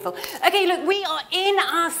Okay, look, we are in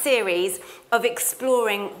our series of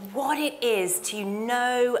exploring what it is to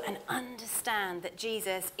know and understand that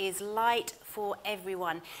Jesus is light for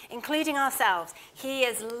everyone, including ourselves. He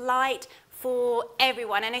is light for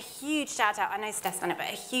everyone. And a huge shout out, I know Steph's done it, but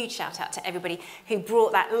a huge shout out to everybody who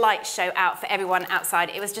brought that light show out for everyone outside.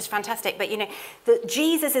 It was just fantastic. But you know, that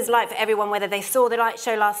Jesus is light for everyone, whether they saw the light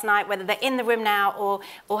show last night, whether they're in the room now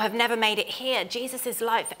or have never made it here. Jesus is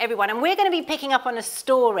light for everyone. And we're going to be picking up on a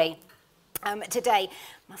story today.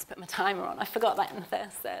 Must put my timer on. I forgot that in the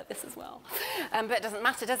first service as well. But it doesn't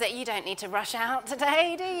matter, does it? You don't need to rush out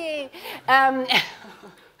today, do you?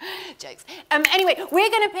 Jokes. Anyway, we're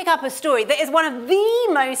going to pick up a story that is one of the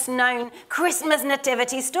most known Christmas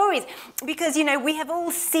nativity stories because, you know, we have all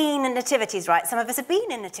seen nativities, right? Some of us have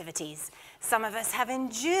been in nativities. Some of us have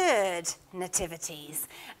endured nativities.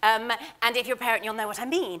 And if you're a parent, you'll know what I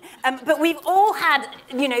mean. But we've all had,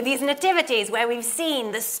 you know, these nativities where we've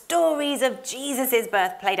seen the stories of Jesus'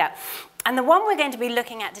 birth played out. And the one we're going to be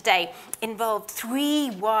looking at today involved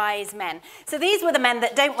 3 wise men. So these were the men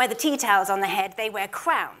that don't wear the tea towels on their head, they wear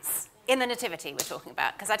crowns. In the nativity we're talking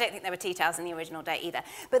about, because I don't think there were tea towels in the original day either.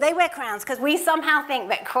 But they wear crowns because we somehow think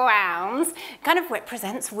that crowns kind of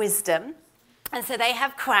represents wisdom. And so they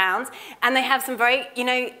have crowns, and they have some very, you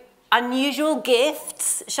know, unusual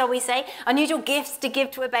gifts, shall we say, unusual gifts to give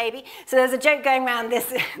to a baby. So there's a joke going around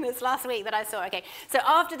this last week that I saw. Okay, so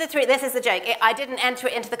after the 3, this is the joke. I didn't enter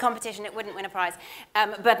it into the competition. It wouldn't win a prize.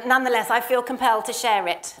 But nonetheless, I feel compelled to share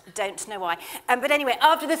it. Don't know why. But anyway,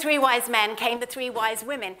 after the 3 wise men came the 3 wise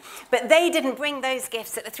women. But they didn't bring those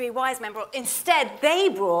gifts that the 3 wise men brought. Instead, they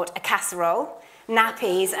brought a casserole,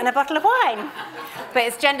 nappies, and a bottle of wine. But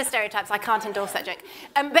it's gender stereotypes, I can't endorse that joke.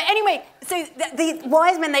 But anyway, so the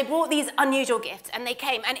wise men, they brought these unusual gifts, and they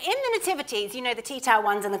came. And in the nativities, you know, the tea towel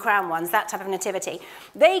ones and the crown ones, that type of nativity,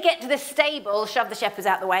 they get to the stable, shove the shepherds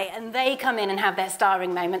out the way, and they come in and have their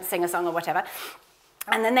starring moment, sing a song or whatever.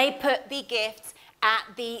 And then they put the gifts at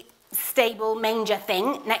the stable manger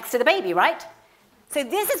thing next to the baby, right? So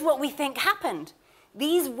this is what we think happened.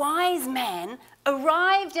 These wise men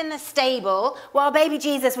arrived in the stable while baby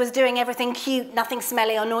Jesus was doing everything cute, nothing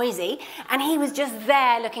smelly or noisy, and he was just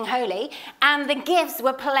there looking holy, and the gifts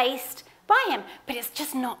were placed by him. But it's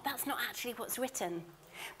just not, that's not actually what's written.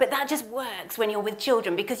 But that just works when you're with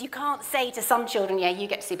children, because you can't say to some children, yeah, you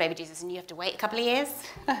get to see baby Jesus and you have to wait a couple of years.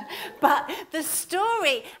 But the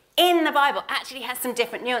story in the Bible actually has some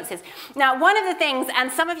different nuances. Now, one of the things,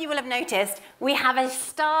 and some of you will have noticed, we have a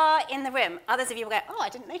star in the room. Others of you will go, oh, I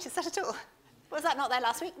didn't notice that at all. Was that not there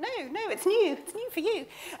last week? No, it's new. It's new for you.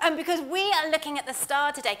 Because we are looking at the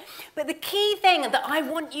star today. But the key thing that I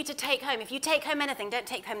want you to take home, if you take home anything, don't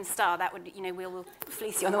take home the star. That would, you know, we'll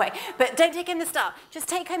fleece you on the way. But don't take home the star. Just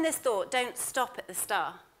take home this thought. Don't stop at the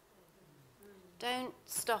star. Don't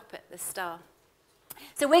stop at the star.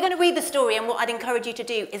 So we're going to read the story, and what I'd encourage you to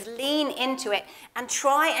do is lean into it and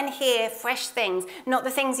try and hear fresh things, not the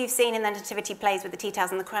things you've seen in the nativity plays with the tea towels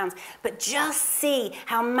and the crowns, but just see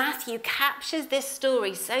how Matthew captures this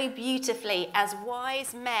story so beautifully as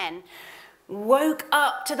wise men woke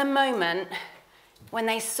up to the moment when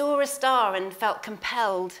they saw a star and felt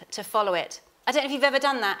compelled to follow it. I don't know if you've ever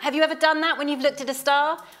done that. Have you ever done that when you've looked at a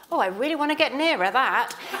star? Oh, I really want to get nearer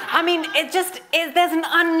that. I mean, there's an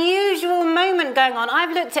unusual moment going on.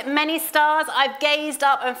 I've looked at many stars. I've gazed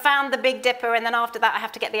up and found the Big Dipper, and then after that I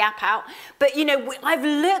have to get the app out. But, you know, I've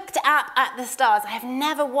looked at the stars. I have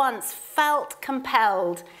never once felt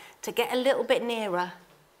compelled to get a little bit nearer,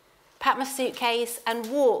 pack my suitcase and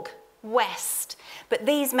walk west. But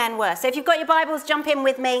these men were. So if you've got your Bibles, jump in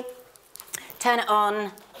with me. Turn it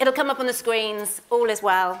on. It'll come up on the screens. All is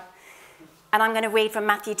well. And I'm going to read from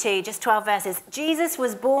Matthew 2, just 12 verses. Jesus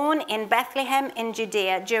was born in Bethlehem in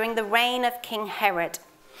Judea during the reign of King Herod.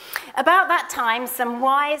 About that time, some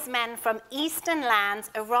wise men from eastern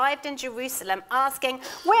lands arrived in Jerusalem asking,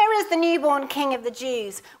 "Where is the newborn King of the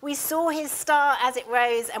Jews? We saw his star as it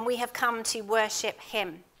rose, and we have come to worship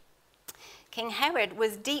him." King Herod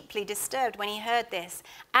was deeply disturbed when he heard this,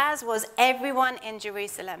 as was everyone in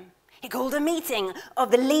Jerusalem. He called a meeting of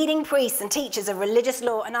the leading priests and teachers of religious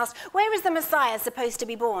law and asked, "Where is the Messiah supposed to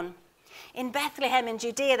be born?" "In Bethlehem in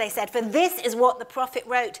Judea," they said, "for this is what the prophet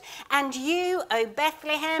wrote. And you, O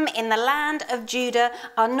Bethlehem, in the land of Judah,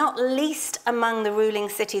 are not least among the ruling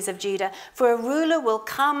cities of Judah, for a ruler will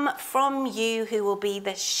come from you who will be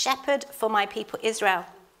the shepherd for my people Israel."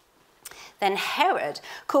 Then Herod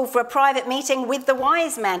called for a private meeting with the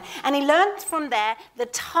wise men, and he learned from there the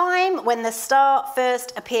time when the star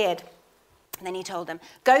first appeared. Then he told them,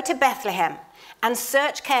 "Go to Bethlehem and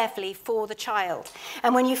search carefully for the child.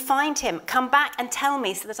 And when you find him, come back and tell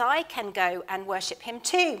me so that I can go and worship him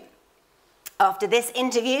too." After this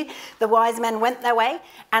interview, the wise men went their way,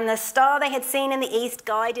 and the star they had seen in the east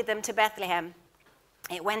guided them to Bethlehem.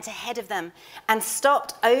 It went ahead of them and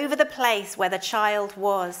stopped over the place where the child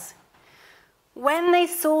was. When they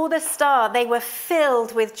saw the star, they were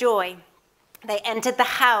filled with joy. They entered the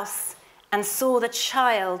house and saw the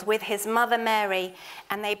child with his mother Mary,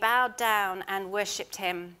 and they bowed down and worshipped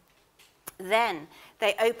him. Then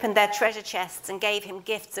they opened their treasure chests and gave him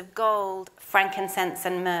gifts of gold, frankincense,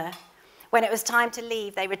 and myrrh. When it was time to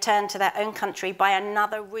leave, they returned to their own country by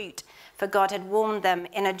another route, for God had warned them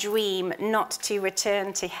in a dream not to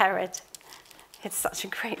return to Herod. It's such a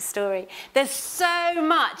great story. There's so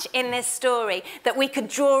much in this story that we could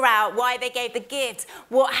draw out: why they gave the gifts,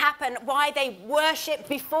 what happened, why they worshipped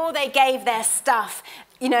before they gave their stuff,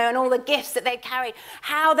 and all the gifts that they carried,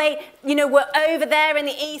 how they, were over there in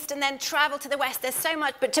the east and then traveled to the west. There's so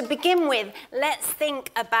much. But to begin with, let's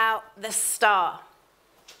think about the star.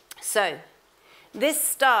 So, this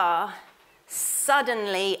star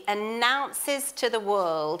suddenly announces to the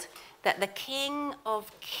world that the King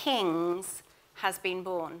of Kings has been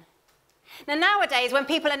born. Now, nowadays, when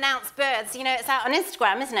people announce births, it's out on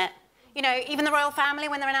Instagram, isn't it? Even the royal family,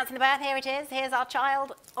 when they're announcing the birth, here it is, here's our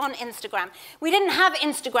child on Instagram. We didn't have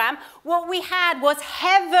Instagram. What we had was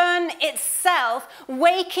heaven itself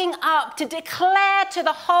waking up to declare to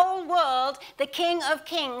the whole world the King of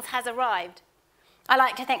Kings has arrived. I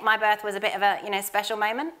like to think my birth was a bit of a, special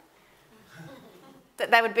moment. That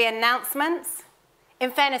there would be announcements.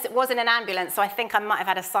 In fairness, it was in an ambulance, so I think I might have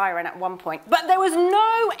had a siren at one point. But there was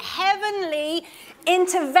no heavenly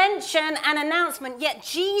intervention and announcement, yet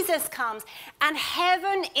Jesus comes, and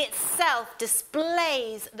heaven itself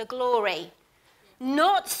displays the glory.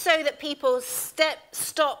 Not so that people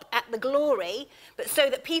stop at the glory, but so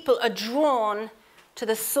that people are drawn to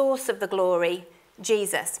the source of the glory,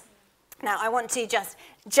 Jesus. Now, I want to just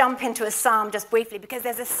jump into a psalm just briefly, because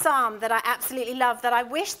there's a psalm that I absolutely love that I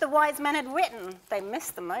wish the wise men had written. They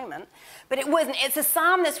missed the moment, but it wasn't. It's a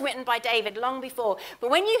psalm that's written by David long before.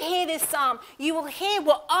 But when you hear this psalm, you will hear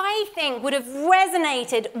what I think would have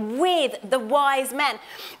resonated with the wise men,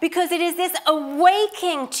 because it is this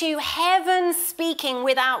awaking to heaven speaking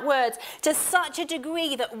without words to such a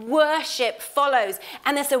degree that worship follows,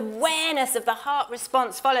 and this awareness of the heart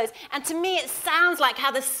response follows. And to me, it sounds like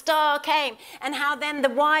how the star came and how then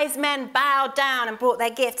the wise men bowed down and brought their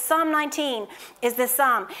gift. Psalm 19 is the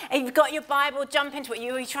psalm. If you've got your Bible, jump into it.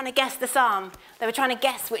 You were trying to guess the psalm. They were trying to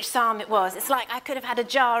guess which psalm it was. It's like I could have had a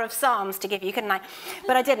jar of psalms to give you, couldn't I?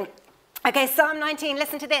 But I didn't. Okay, Psalm 19,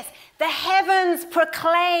 listen to this. The heavens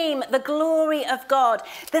proclaim the glory of God.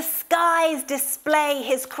 The skies display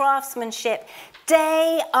his craftsmanship.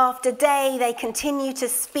 Day after day they continue to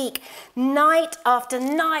speak. Night after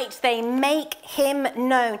night they make him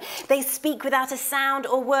known. They speak without a sound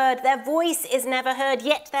or word. Their voice is never heard,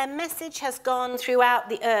 yet their message has gone throughout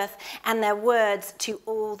the earth, and their words to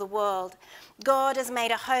all the world. God has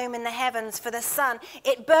made a home in the heavens for the sun.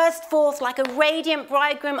 It bursts forth like a radiant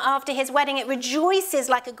bridegroom after his wedding. It rejoices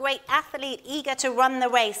like a great athlete eager to run the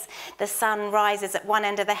race. The sun rises at one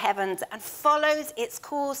end of the heavens and follows its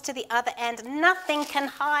course to the other end. Nothing can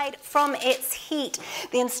hide from its heat.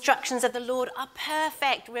 The instructions of the Lord are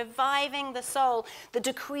perfect, reviving the soul. The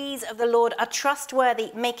decrees of the Lord are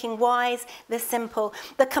trustworthy, making wise the simple.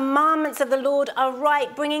 The commandments of the Lord are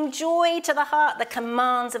right, bringing joy to the heart. The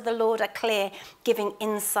commands of the Lord are clear, giving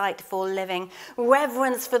insight for living.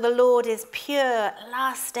 Reverence for the Lord is pure,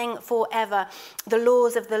 lasting forever. The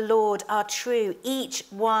laws of the Lord are true. Each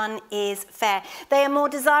one is fair. They are more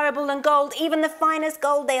desirable than gold, even the finest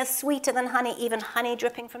gold. They are sweeter than honey, even honey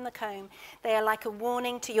dripping from the comb. They are like a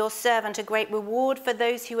warning to your servant, a great reward for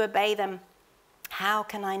those who obey them. How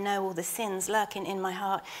can I know all the sins lurking in my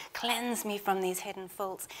heart? Cleanse me from these hidden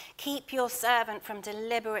faults. Keep your servant from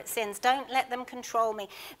deliberate sins. Don't let them control me.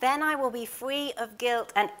 Then I will be free of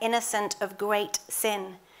guilt and innocent of great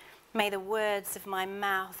sin. May the words of my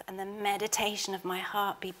mouth and the meditation of my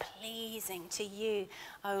heart be pleasing to you,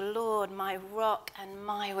 O Lord, my rock and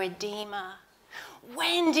my redeemer.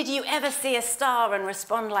 When did you ever see a star and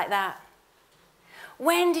respond like that?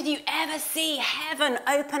 When did you ever see heaven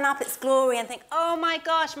open up its glory and think, oh my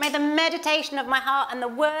gosh, may the meditation of my heart and the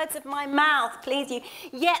words of my mouth please you?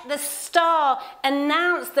 Yet the star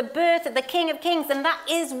announced the birth of the King of Kings, and that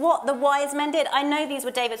is what the wise men did. I know these were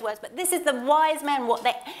David's words, but this is the wise men, what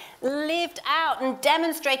they lived out and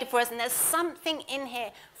demonstrated for us, and there's something in here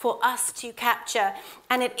for us to capture,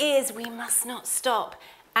 and it is we must not stop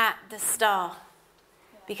at the star.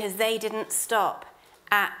 because they didn't stop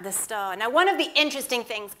at the star. Now, one of the interesting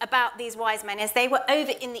things about these wise men is they were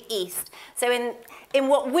over in the east. So in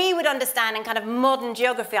what we would understand in kind of modern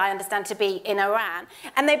geography, I understand to be in Iran.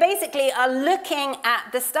 And they basically are looking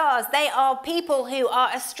at the stars. They are people who are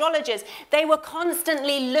astrologers. They were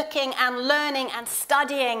constantly looking and learning and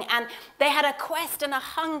studying, and they had a quest and a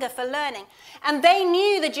hunger for learning. And they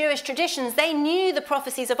knew the Jewish traditions. They knew the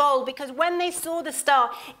prophecies of old, because when they saw the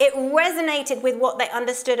star, it resonated with what they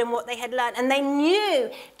understood and what they had learned. And they knew,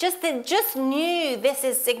 just knew, this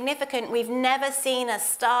is significant. We've never seen a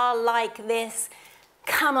star like this.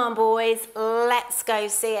 Come on, boys, let's go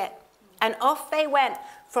see it. And off they went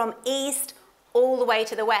from east all the way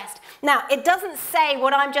to the west. Now, it doesn't say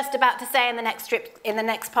what I'm just about to say in the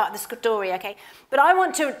next part of the story, okay? But I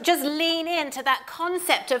want to just lean into that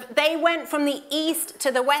concept of they went from the east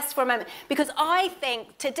to the west for a moment, because I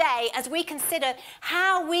think today, as we consider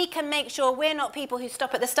how we can make sure we're not people who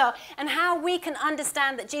stop at the star, and how we can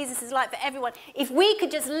understand that Jesus is light for everyone, if we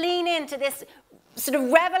could just lean into this sort of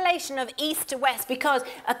revelation of east to west, because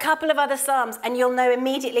a couple of other Psalms, and you'll know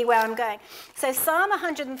immediately where I'm going. So Psalm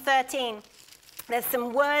 113, there's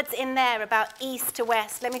some words in there about east to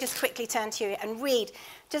west. Let me just quickly turn to you and read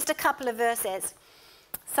just a couple of verses.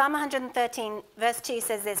 Psalm 113, verse 2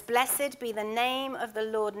 says this: "Blessed be the name of the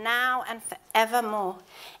Lord now and forevermore.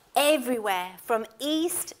 Everywhere, from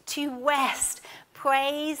east to west,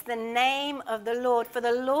 praise the name of the Lord, for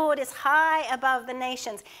the Lord is high above the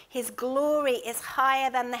nations. His glory is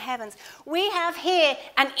higher than the heavens." We have here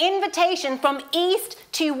an invitation from east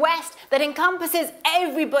to west that encompasses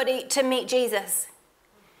everybody to meet Jesus.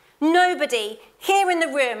 Nobody here in the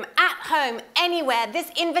room, at home, anywhere.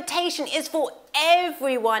 This invitation is for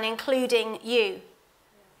everyone, including you.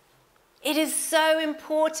 It is so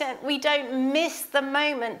important we don't miss the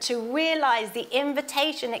moment to realize the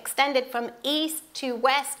invitation extended from east to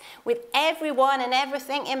west, with everyone and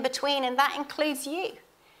everything in between, and that includes you.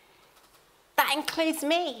 That includes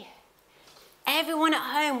me. Everyone at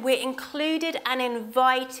home, we're included and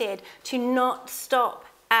invited to not stop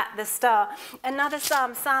at the star. Another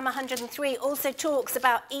psalm, Psalm 103, also talks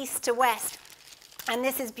about east to west. And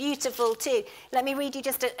this is beautiful too. Let me read you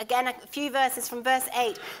just again a few verses from verse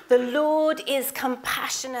 8. "The Lord is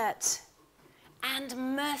compassionate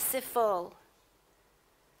and merciful,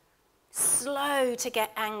 slow to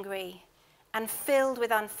get angry, and filled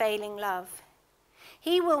with unfailing love.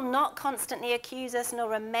 He will not constantly accuse us nor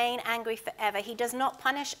remain angry forever. He does not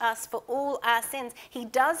punish us for all our sins. He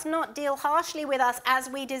does not deal harshly with us as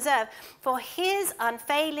we deserve. For his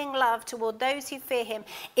unfailing love toward those who fear him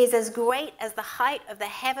is as great as the height of the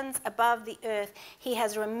heavens above the earth. He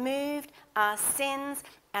has removed our sins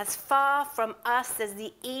as far from us as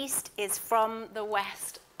the east is from the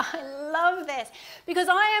west." I love this, because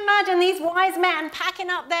I imagine these wise men packing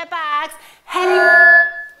up their bags,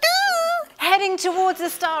 heading towards the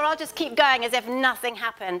star. I'll just keep going as if nothing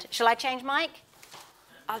happened. Shall I change mic?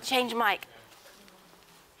 I'll change mic.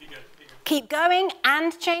 Keep going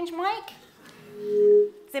and change mic.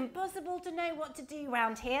 It's impossible to know what to do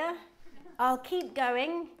around here. I'll keep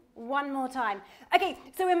going one more time. Okay,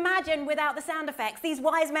 so imagine without the sound effects, these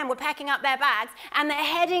wise men were packing up their bags and they're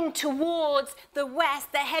heading towards the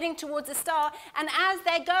west. They're heading towards the star. And as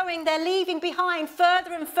they're going, they're leaving behind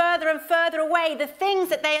further and further and further away the things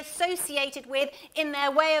that they associated with in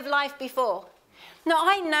their way of life before. Now,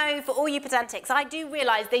 I know for all you pedantics, I do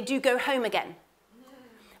realize they do go home again.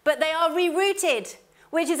 But they are rerouted,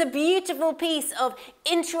 which is a beautiful piece of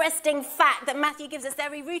interesting fact that Matthew gives us. They're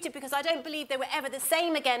rerouted because I don't believe they were ever the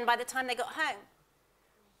same again by the time they got home.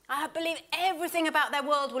 I believe everything about their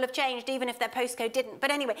world will have changed, even if their postcode didn't.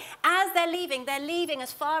 But anyway, as they're leaving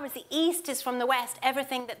as far as the east is from the west,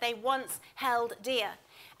 everything that they once held dear.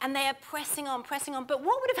 And they are pressing on, pressing on. But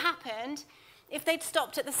what would have happened if they'd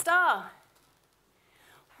stopped at the star?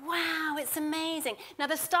 Wow, it's amazing. Now,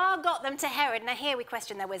 the star got them to Herod. Now, here we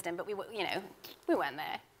question their wisdom, but we weren't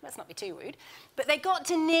there. Let's not be too rude. But they got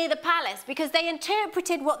to near the palace because they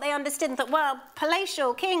interpreted what they understood and thought, well,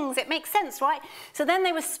 palatial kings, it makes sense, right? So then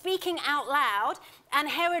they were speaking out loud, and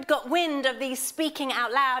Herod got wind of these speaking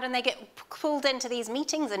out loud, and they get pulled into these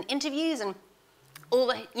meetings and interviews and all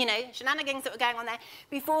the, shenanigans that were going on there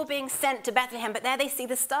before being sent to Bethlehem. But there they see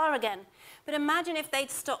the star again. But imagine if they'd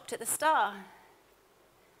stopped at the star.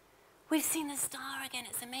 We've seen the star again.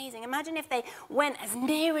 It's amazing. Imagine if they went as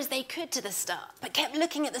near as they could to the star, but kept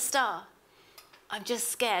looking at the star. I've just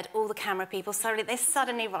scared all the camera people. Sorry, they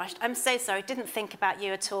suddenly rushed. I'm so sorry. Didn't think about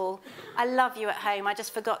you at all. I love you at home. I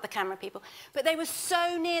just forgot the camera people. But they were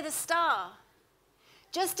so near the star.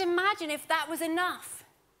 Just imagine if that was enough.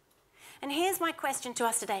 And here's my question to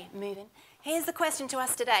us today. Moving. Here's the question to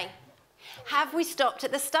us today. Have we stopped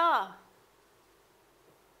at the star?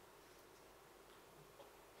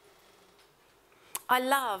 I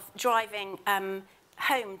love driving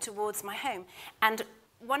home towards my home. And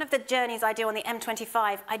one of the journeys I do on the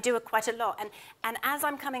M25, I do it quite a lot. And as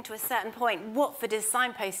I'm coming to a certain point, Watford is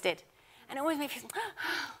signposted. And it always makes me feel,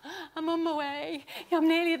 I'm on my way. I'm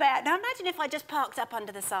nearly there. Now imagine if I just parked up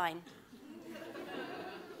under the sign.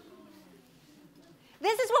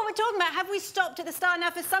 This is what we're talking about. Have we stopped at the star? Now,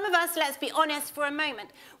 for some of us, let's be honest for a moment.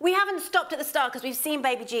 We haven't stopped at the star because we've seen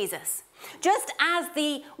baby Jesus. Just as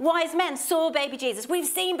the wise men saw baby Jesus. We've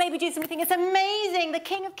seen baby Jesus and we think it's amazing. The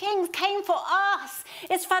King of Kings came for us.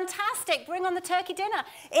 It's fantastic. Bring on the turkey dinner.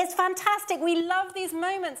 It's fantastic. We love these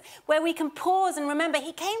moments where we can pause and remember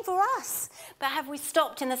he came for us. But have we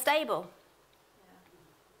stopped in the stable?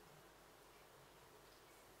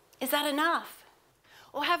 Is that enough?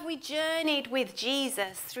 Or have we journeyed with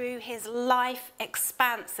Jesus through his life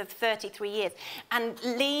expanse of 33 years and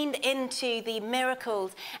leaned into the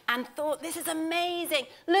miracles and thought, this is amazing.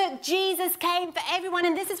 Look, Jesus came for everyone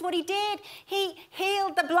and this is what he did. He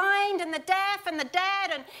healed the blind and the deaf and the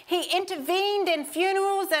dead and he intervened in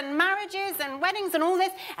funerals and marriages and weddings and all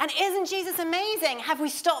this. And isn't Jesus amazing? Have we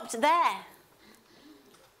stopped there?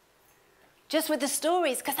 Just with the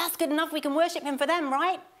stories, because that's good enough. We can worship him for them,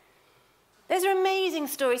 right? Those are amazing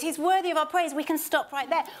stories. He's worthy of our praise. We can stop right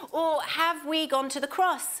there. Or have we gone to the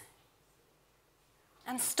cross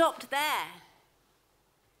and stopped there?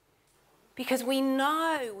 Because we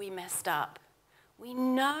know we messed up. We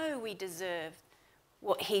know we deserve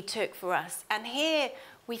what he took for us. And here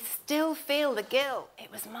we still feel the guilt.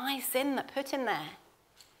 It was my sin that put him there.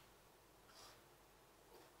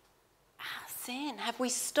 Our sin. Have we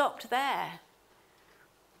stopped there?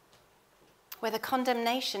 Where the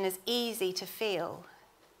condemnation is easy to feel.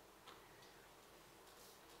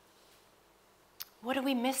 What are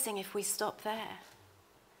we missing if we stop there?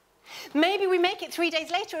 Maybe we make it 3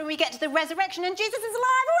 days later and we get to the resurrection and Jesus is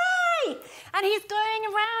alive, hooray! And he's going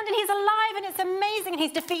around and he's alive and it's amazing. And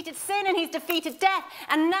he's defeated sin and he's defeated death.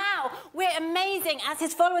 And now we're amazing as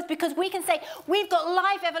his followers because we can say we've got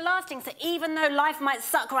life everlasting. So even though life might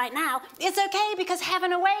suck right now, it's okay because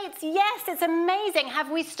heaven awaits. Yes, it's amazing.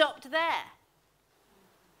 Have we stopped there?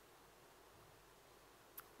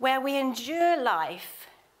 Where we endure life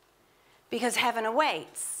because heaven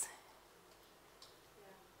awaits.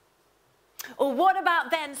 Or what about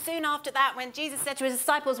then, soon after that, when Jesus said to his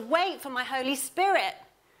disciples, wait for my Holy Spirit.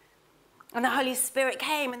 And the Holy Spirit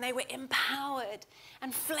came and they were empowered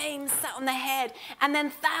and flames sat on their head. And then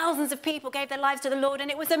thousands of people gave their lives to the Lord and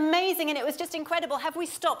it was amazing and it was just incredible. Have we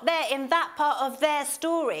stopped there in that part of their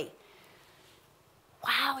story?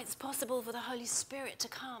 Wow, it's possible for the Holy Spirit to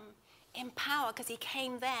come in power because he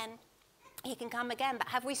came then, he can come again. But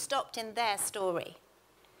have we stopped in their story?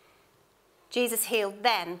 Jesus healed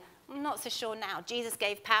then. I'm not so sure now. Jesus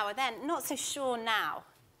gave power then. Not so sure now.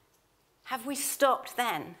 Have we stopped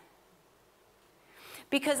then?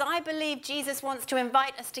 Because I believe Jesus wants to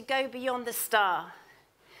invite us to go beyond the star,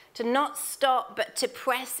 to not stop but to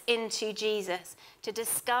press into Jesus, to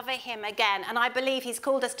discover him again. And I believe he's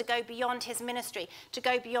called us to go beyond his ministry, to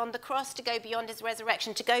go beyond the cross, to go beyond his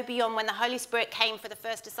resurrection, to go beyond when the Holy Spirit came for the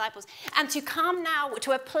first disciples, and to come now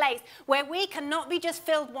to a place where we can not be just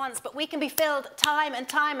filled once, but we can be filled time and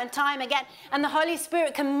time and time again. And the Holy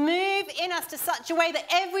Spirit can move in us to such a way that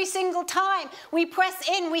every single time we press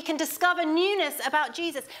in, we can discover newness about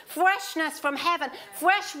Jesus, freshness from heaven,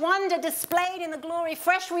 fresh wonder displayed in the glory,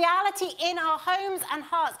 fresh reality in our homes and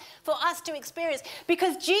hearts for us to experience.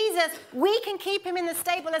 Because Jesus, we can keep him in the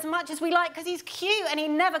stable as much as we like because he's cute and he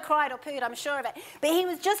never cried or pooed, I'm sure of it. But he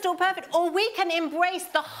was just all perfect. Or we can embrace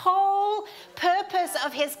the whole purpose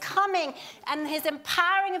of his coming and his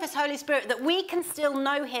empowering of his Holy Spirit, that we can still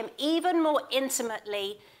know him even more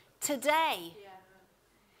intimately today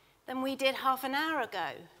than we did half an hour ago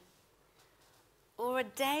or a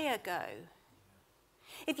day ago.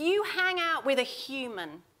 If you hang out with a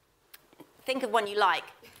human, think of one you like.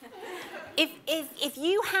 If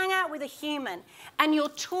you hang out with a human and you're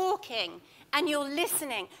talking and you're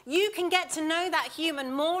listening, you can get to know that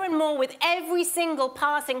human more and more with every single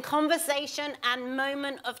passing conversation and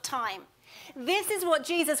moment of time. This is what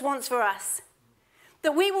Jesus wants for us,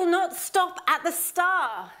 that we will not stop at the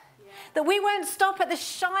star. that we won't stop at the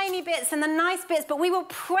shiny bits and the nice bits, but we will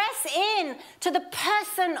press in to the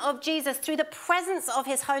person of Jesus through the presence of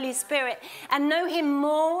his Holy Spirit and know him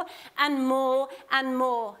more and more and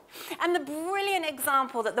more. And the brilliant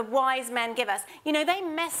example that the wise men give us, you know, they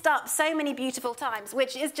messed up so many beautiful times,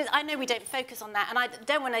 which is just, I know we don't focus on that, and I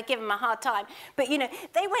don't want to give them a hard time, but, you know,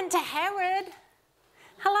 they went to Herod.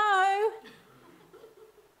 Hello?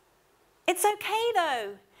 It's okay,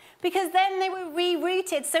 though, because then they were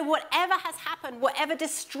rerouted. So whatever has happened, whatever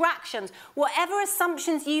distractions, whatever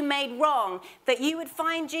assumptions you made wrong, that you would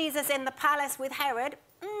find Jesus in the palace with Herod,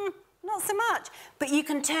 not so much. But you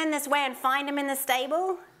can turn this way and find him in the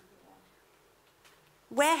stable.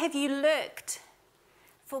 Where have you looked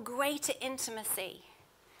for greater intimacy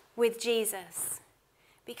with Jesus?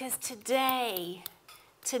 Because today,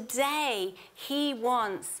 he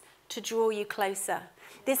wants to draw you closer.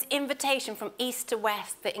 This invitation from east to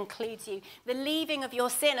west that includes you, the leaving of your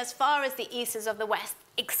sin as far as the east is of the west,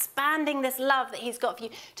 expanding this love that he's got for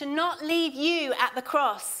you, to not leave you at the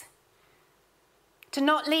cross, to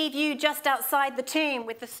not leave you just outside the tomb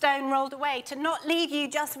with the stone rolled away, to not leave you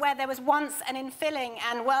just where there was once an infilling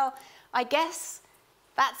and, well, I guess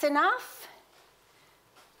that's enough.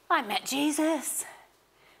 I met Jesus.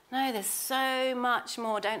 No, there's so much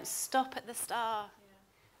more. Don't stop at the star.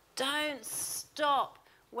 Don't stop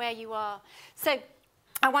where you are. So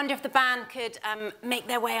I wonder if the band could make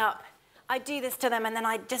their way up. I do this to them and then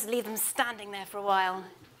I just leave them standing there for a while.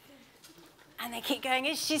 And they keep going,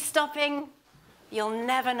 is she stopping? You'll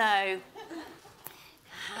never know.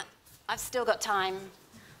 I've still got time,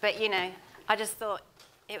 but you know, I just thought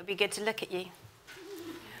it would be good to look at you.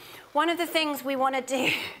 One of the things we want to do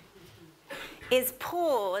is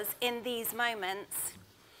pause in these moments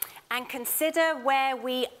and consider where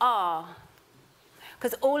we are.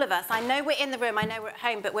 Because all of us, I know we're in the room, I know we're at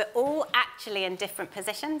home, but we're all actually in different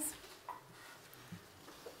positions,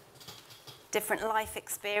 different life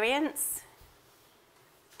experience,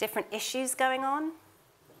 different issues going on,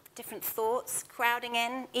 different thoughts crowding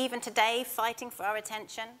in, even today, fighting for our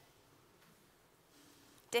attention,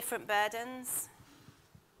 different burdens,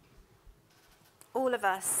 all of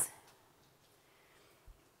us.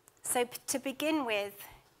 So to begin with,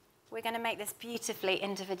 we're going to make this beautifully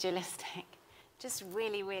individualistic, just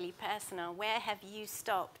really, really personal. Where have you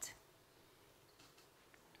stopped?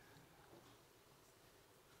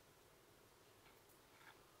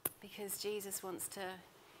 Because Jesus wants to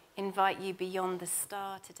invite you beyond the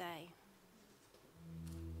star today.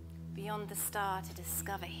 Beyond the star to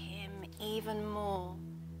discover him even more.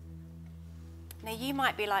 Now, you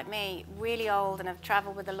might be like me, really old and have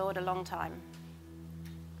traveled with the Lord a long time.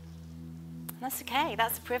 And that's okay,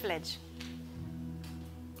 that's a privilege.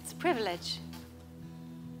 It's a privilege.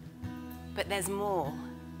 But there's more.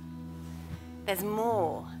 There's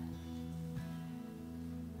more.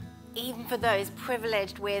 Even for those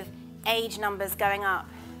privileged with age numbers going up,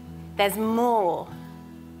 there's more.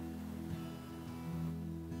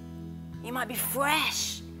 You might be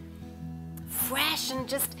fresh and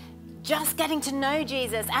just getting to know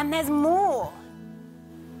Jesus, and there's more.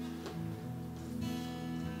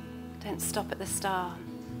 Don't stop at the star.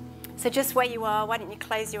 So just where you are, why don't you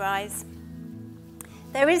close your eyes?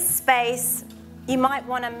 There is space. You might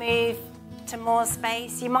want to move to more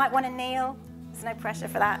space. You might want to kneel. There's no pressure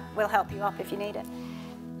for that. We'll help you up if you need it.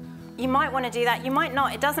 You might want to do that. You might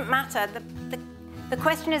not. It doesn't matter. The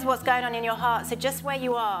question is what's going on in your heart. So just where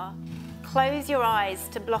you are, close your eyes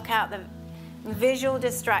to block out the visual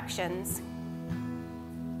distractions.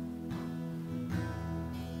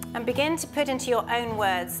 And begin to put into your own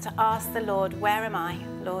words to ask the Lord, where am I,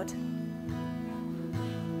 Lord?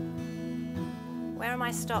 Where am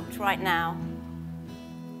I stopped right now?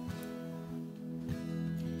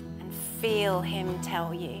 And feel him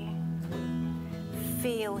tell you.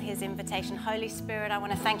 Feel his invitation. Holy Spirit, I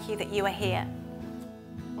want to thank you that you are here.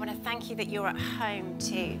 I want to thank you that you're at home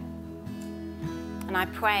too. And I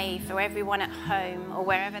pray for everyone at home or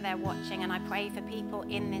wherever they're watching, and I pray for people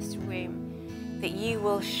in this room that you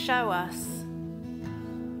will show us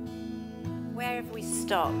where have we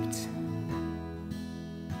stopped.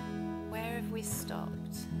 We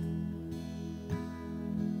stopped.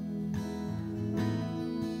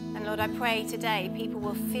 And Lord, I pray today people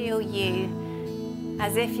will feel you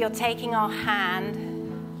as if you're taking our hand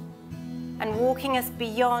and walking us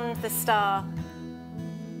beyond the star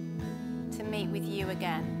to meet with you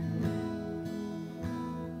again.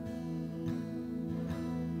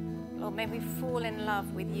 Lord, may we fall in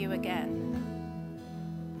love with you again,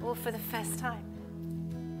 all for the first time.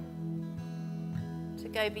 To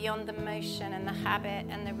go beyond the motion and the habit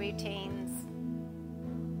and the routines.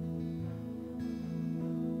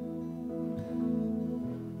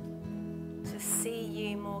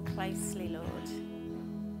 closely, Lord.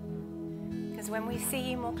 Because when we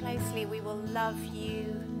see you more closely, we will love you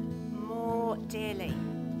more dearly.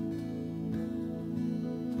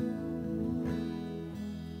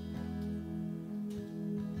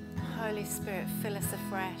 Holy Spirit, fill us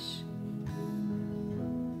afresh.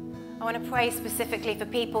 I want to pray specifically for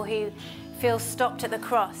people who feel stopped at the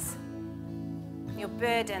cross. You're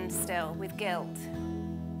burdened still with guilt.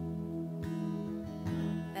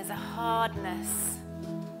 There's a hardness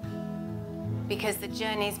because the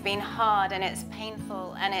journey's been hard and it's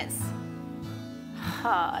painful and it's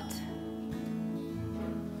hard.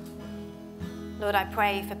 Lord, I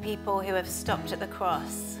pray for people who have stopped at the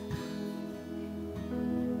cross,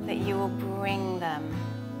 that you will bring them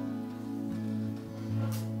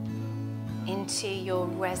into your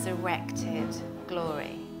resurrected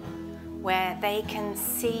glory, where they can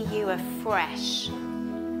see you afresh,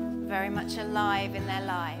 very much alive in their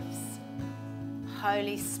lives.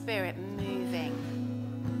 Holy Spirit moving.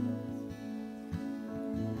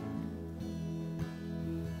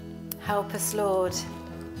 Help us, Lord,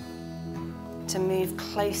 to move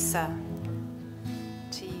closer